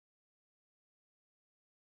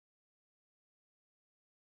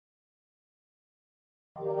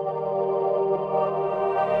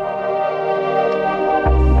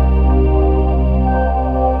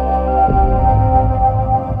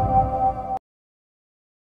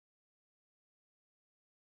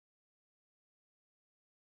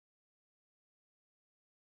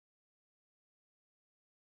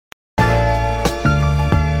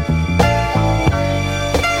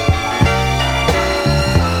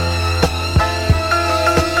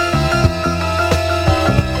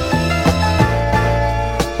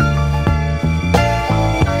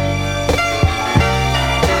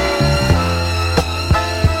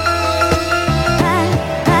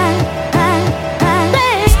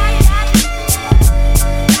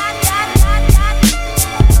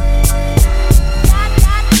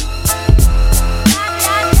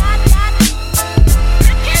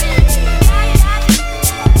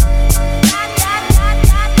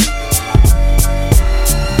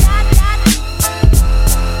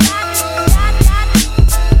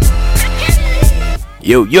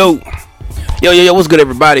Yo, what's good,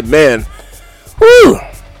 everybody, man? Woo!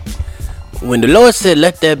 When the Lord said,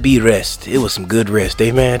 let that be rest, it was some good rest,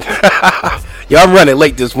 amen. Yo, I'm running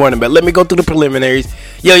late this morning, but let me go through the preliminaries.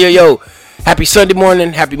 Yo, happy Sunday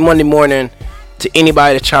morning, happy Monday morning to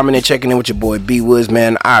anybody that's chiming in, checking in with your boy B Woods,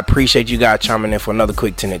 man. I appreciate you guys chiming in for another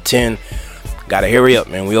quick 10 at 10. Gotta hurry up,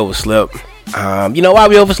 man. We overslept. You know why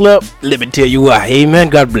we overslept? Let me tell you why. Amen.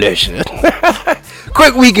 God bless you.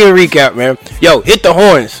 Quick weekend recap, man. Yo, hit the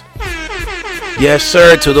horns. Yes,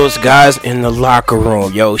 sir, to those guys in the locker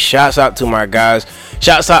room. Yo, shouts out to my guys.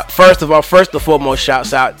 Shouts out, first and foremost,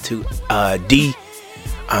 shouts out to D.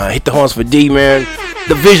 Hit the horns for D, man.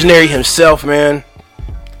 The visionary himself, man.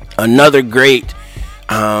 Another great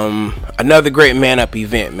man up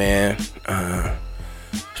event, man.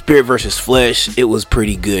 Spirit versus Flesh. It was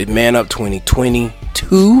pretty good. Man up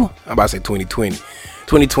 2022. I'm about to say 2020.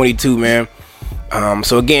 2022, man.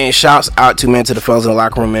 So again, shouts out to the fellas in the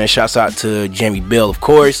locker room, man. Shouts out to Jamie Bell, of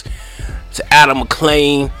course, to Adam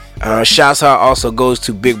McClain. Shouts out also goes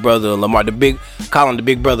to Big Brother Lamar, the big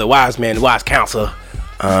brother, wise man, wise counselor,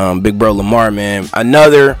 Big Brother Lamar, man.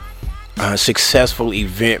 Another successful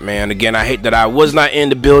event, man. Again, I hate that I was not in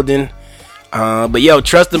the building, but yo,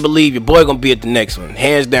 trust and believe your boy gonna be at the next one,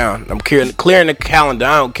 hands down. I'm clearing the calendar.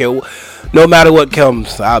 I don't care, no matter what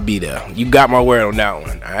comes, I'll be there. You got my word on that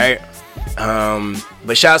one, all right.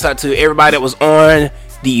 But shouts out to everybody that was on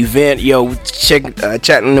the event. Yo,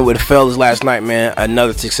 chatting with the fellas last night, man.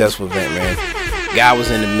 Another successful event, man. God was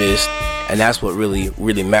in the midst, and that's what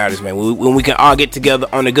really matters, man. When we can all get together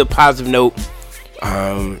on a good positive note,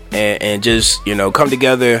 and just, you know, come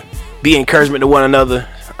together, be encouragement to one another,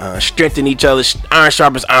 strengthen each other. Iron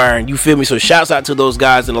sharpens iron, you feel me? So shouts out to those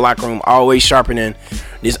guys in the locker room, always sharpening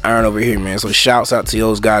this iron over here, man. So shouts out to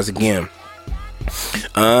those guys again.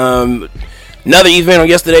 Another event on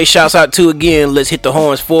yesterday. Shouts out to, again, let's hit the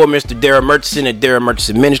horns for Mr. Darren Murchison at Darren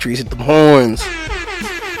Murchison Ministries. Hit the horns.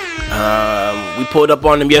 We pulled up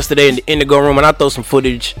on them yesterday in the Indigo Room, and I throw some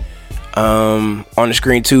footage on the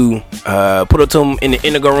screen too. Put up to them in the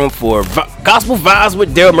Indigo Room for Gospel Vibes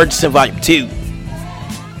with Darren Murchison Volume 2.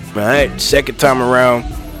 Alright, second time around.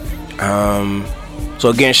 So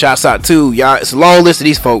again, shouts out to y'all. It's a long list of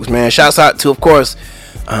these folks, man. Shouts out to, of course,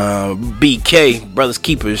 BK, Brothers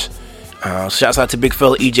Keepers. Shouts out to big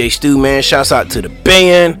fella EJ Stu, man. Shouts out to the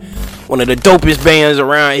band, one of the dopest bands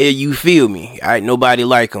around here, you feel me? Alright, nobody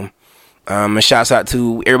like them. And shouts out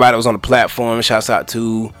to everybody that was on the platform. Shouts out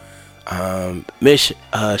to Miss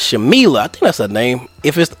Shamila, I think that's her name.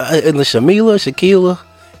 If it's Shakila,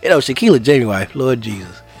 you know, Shakila, Jamie wife, Lord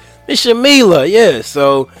Jesus. Miss Shamila, yeah.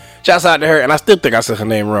 So shouts out to her, and I still think I said her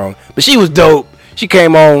name wrong, but she was dope. She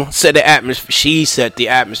came on, set the atmosphere. She set the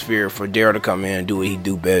atmosphere for Daryl to come in and do what he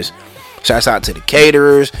do best. Shouts out to the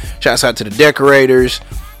caterers. Shouts out to the decorators.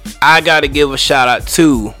 I gotta give a shout out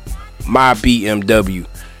to my BMW.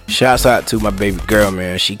 Shouts out to my baby girl,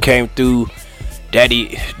 man. She came through.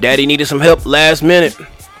 Daddy needed some help last minute.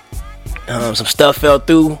 Some stuff fell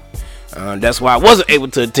through. That's why I wasn't able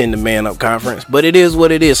to attend the Man Up conference. But it is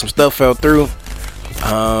what it is. Some stuff fell through.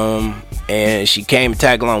 And she came and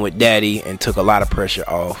tagged along with Daddy and took a lot of pressure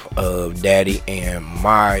off of Daddy. And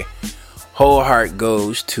my whole heart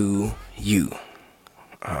goes to you.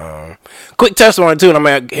 Quick testimony too, and I'm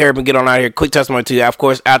gonna hear him get on out here. Quick testimony too. Of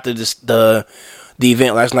course, after the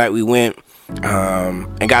event last night, we went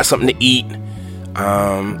and got something to eat.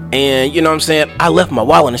 And you know what I'm saying, I left my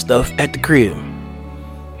wallet and stuff at the crib.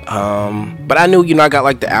 But I knew, you know, I got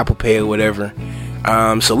like the Apple Pay or whatever.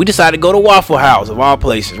 So we decided to go to Waffle House, of all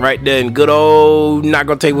places, right there in good old, not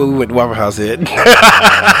gonna tell you where we went to Waffle House at.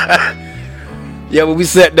 Yeah, when we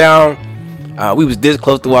sat down, we was this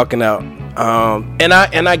close to walking out. And I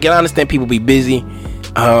understand people be busy.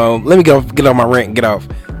 Let me get on my rant and get off.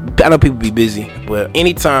 I know people be busy, but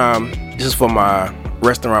anytime, this is for my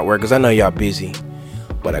restaurant workers, I know y'all busy,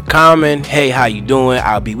 but a common, hey, how you doing?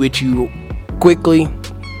 I'll be with you quickly,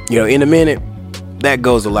 in a minute, that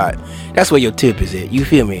goes a lot. That's where your tip is at. You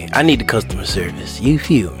feel me? I need the customer service. You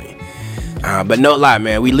feel me? But no lie,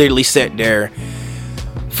 man. We literally sat there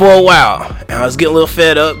for a while, and I was getting a little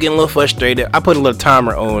fed up, getting a little frustrated. I put a little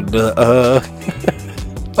timer on the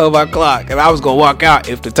on my clock, and I was gonna walk out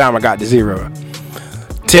if the timer got to 0.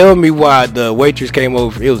 Tell me why the waitress came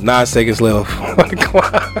over. It was 9 seconds left on the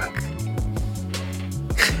clock.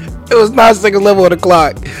 It was 9 seconds left on the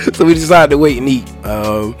clock, so we decided to wait and eat.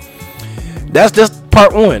 That's just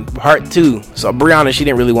part 1. Part 2. So Brianna, she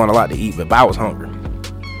didn't really want a lot to eat, but I was hungry.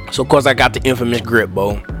 So of course I got the infamous grip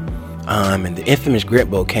bowl. And the infamous grip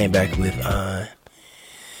bowl came back with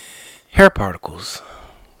hair particles.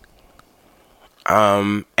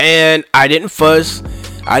 And I didn't fuss.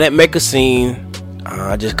 I didn't make a scene.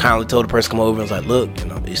 I just kindly told the person to come over and was like, look,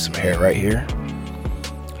 there's some hair right here.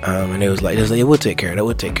 And it was like, yeah, we'll take care of that.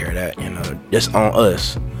 We'll take care of that. Just on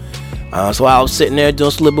us. So I was sitting there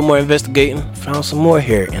doing a little bit more investigating. Found some more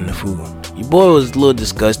hair in the food. Your boy was a little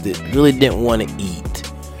disgusted. Really didn't want to eat.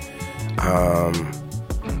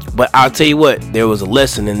 But I'll tell you what, there was a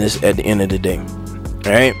lesson in this at the end of the day.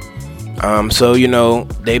 All right. So,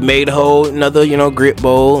 they made a whole another, grit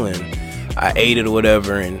bowl, and I ate it or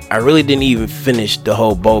whatever. And I really didn't even finish the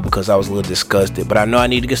whole bowl because I was a little disgusted. But I know I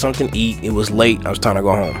needed to get something to eat. It was late. I was trying to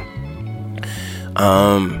go home.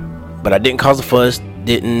 But I didn't cause a fuss.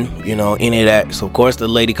 Didn't, any of that. So, of course, the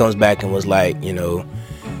lady comes back and was like,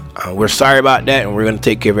 we're sorry about that. And we're going to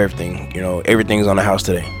take care of everything. Everything's on the house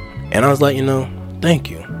today. And I was like, thank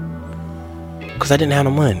you. Because I didn't have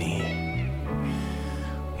no money.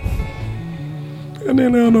 I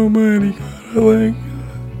didn't have no money.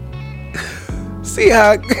 See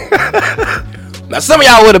how now some of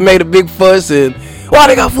y'all would have made a big fuss and why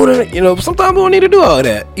they got food in it. Sometimes we don't need to do all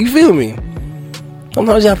that. You feel me?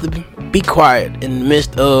 Sometimes you have to be quiet in the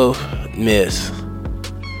midst of mess.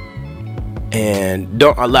 And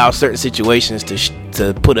don't allow certain situations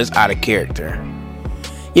to put us out of character.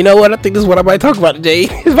 You know what? I think this is what I might talk about today.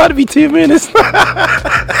 It's about to be 10 minutes.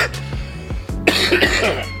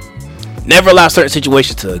 Never allow certain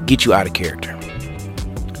situations to get you out of character.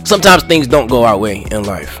 Sometimes things don't go our way in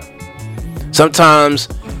life. Sometimes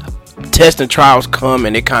tests and trials come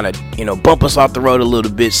and they kind of, bump us off the road a little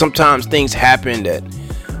bit. Sometimes things happen that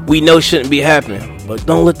we know shouldn't be happening. But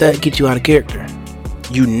don't let that get you out of character.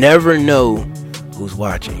 You never know who's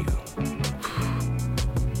watching you.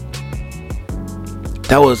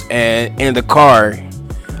 That was in the car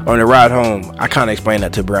on the ride home. I kind of explained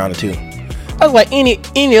that to Brianna too. I was like,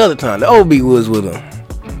 any other time, the OB was with him.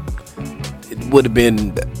 It would have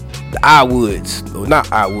been the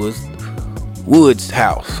Woods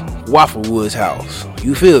house. Waffle Woods house.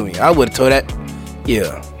 You feel me? I would have told that.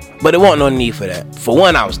 Yeah. But it wasn't no need for that. For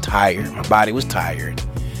one, I was tired. My body was tired.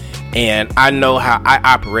 And I know how I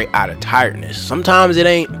operate out of tiredness. Sometimes it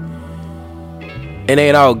ain't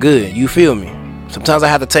all good. You feel me? Sometimes I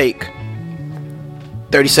have to take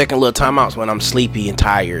 30-second little timeouts when I'm sleepy and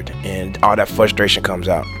tired and all that frustration comes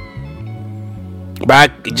out. But I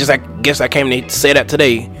guess I came to say that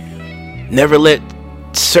today. Never let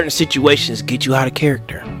certain situations get you out of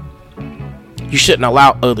character. You shouldn't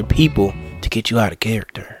allow other people to get you out of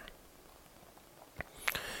character.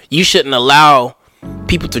 You shouldn't allow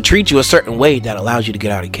people to treat you a certain way that allows you to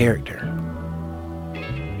get out of character.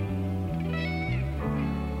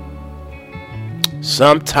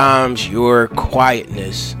 Sometimes your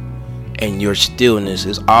quietness and your stillness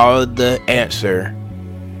is all the answer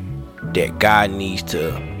that God needs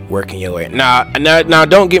to work in your way. Now,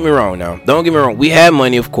 don't get me wrong. Don't get me wrong. We had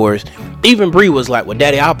money, of course. Even Bree was like, "Well,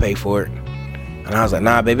 Daddy, I'll pay for it." And I was like,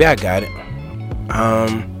 "Nah, baby, I got it."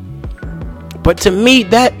 But to me,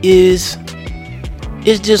 it's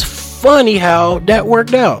just funny how that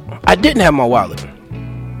worked out. I didn't have my wallet.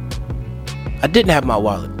 I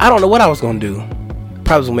don't know what I was gonna do.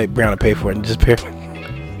 Probably was gonna make Brianna pay for it and just pay for it.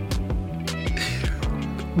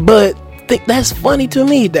 But that's funny to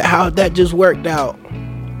me that how that just worked out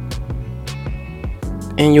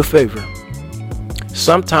in your favor.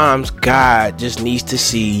 Sometimes God just needs to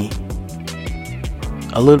see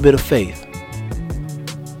a little bit of faith.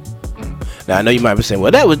 Now I know you might be saying,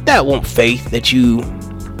 well, that wasn't faith that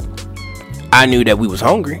I knew that we was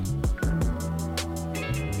hungry.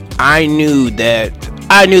 I knew that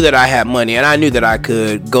I had money, and I knew that I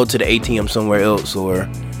could go to the ATM somewhere else, or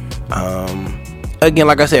again,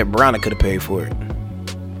 like I said, Brianna could have paid for it.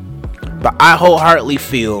 But I wholeheartedly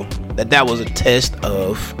feel that was a test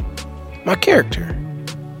of my character,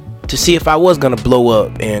 to see if I was gonna blow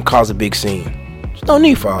up and cause a big scene. There's no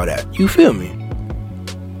need for all that. You feel me?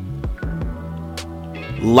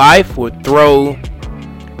 Life would throw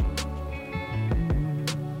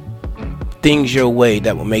things your way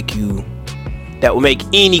that will make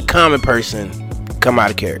any common person come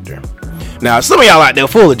out of character. Now, some of y'all out there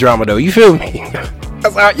full of drama though. You feel me?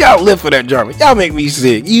 That's how y'all live for that drama. Y'all make me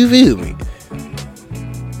sick. You feel me?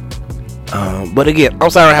 But again, I'm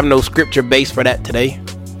sorry I have no scripture base for that today.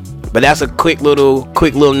 But that's a quick little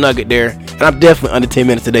nugget there. And I'm definitely under 10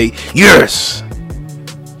 minutes today. Yes!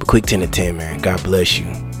 But quick 10 to 10, man. God bless you.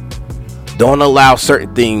 Don't allow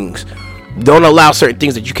certain things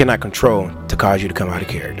that you cannot control to cause you to come out of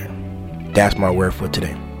character. That's my word for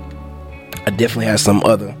today. I definitely have something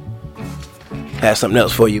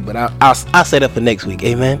else for you, but I'll set up for next week.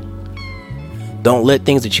 Amen. Don't let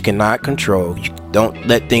things that you cannot control. Don't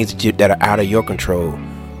let things that are out of your control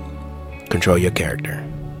your character.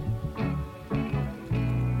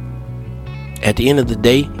 At the end of the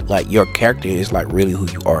day, like, your character is like really who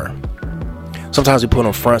you are. Sometimes we put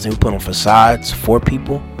on fronts and we put on facades for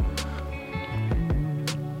people,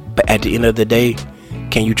 but at the end of the day,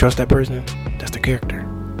 can you trust that person? That's their character.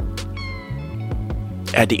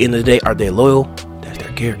 At the end of the day, are they loyal? That's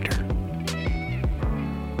their character.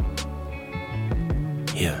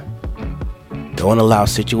 Yeah. Don't allow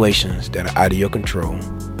situations that are out of your control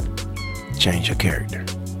change your character,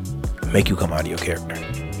 make you come out of your character.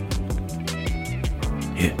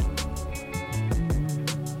 Yeah.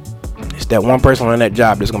 It's that one person on that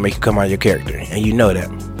job that's gonna make you come out of your character, and you know that.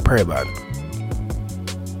 Pray about it.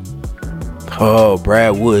 Oh,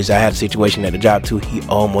 Brad Woods, I had a situation at the job too. He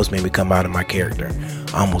almost made me come out of my character.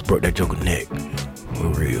 I almost broke that joker's neck. For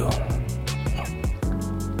real.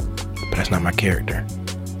 But that's not my character.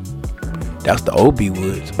 That's the OB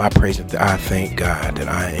Woods. My praise that I thank God that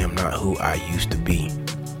I am not who I used to be.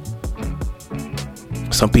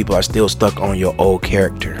 Some people are still stuck on your old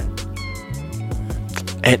character.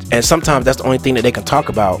 And sometimes that's the only thing that they can talk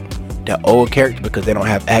about, that old character, because they don't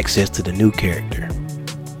have access to the new character.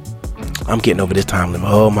 I'm getting over this time limit.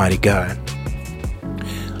 Almighty God.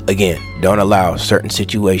 Again, don't allow certain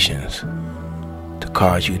situations to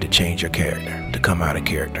cause you to change your character, to come out of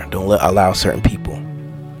character. Don't allow certain people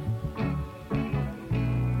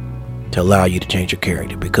to allow you to change your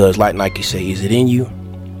character, because like Nike say, is it in you?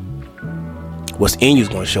 What's in you is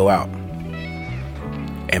going to show out.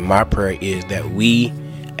 And my prayer is that we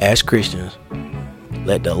as Christians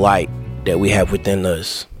let the light that we have within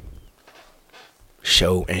us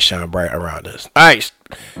show and shine bright around us. Alright,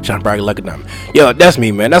 shine bright like a diamond. Yo, that's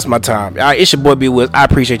me, man. That's my time. Alright, it's your boy B Woods. I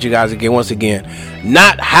appreciate you guys again. Once again,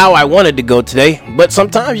 not how I wanted to go today, but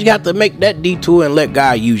sometimes you have to make that detour and let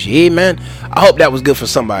God use you. Amen. I hope that was good for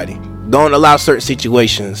somebody. Don't allow certain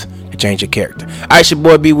situations to change your character. Alright, it's your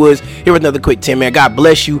boy B Woods here with another quick 10, man. God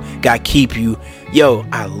bless you. God keep you. Yo,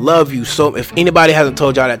 I love you. So if anybody hasn't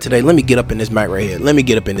told y'all that today, let me get up in this mic right here. Let me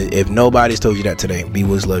get up in it. If nobody's told you that today, B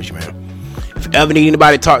Woods loves you, man. If you ever need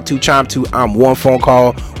anybody to talk to, chime to, I'm one phone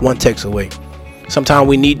call, one text away. Sometimes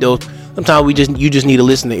we need those. Sometimes you just need to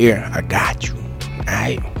listen to ear. I got you. All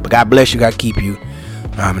right. But God bless you. God keep you.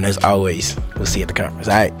 And as always, we'll see you at the conference.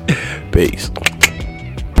 All right. Peace.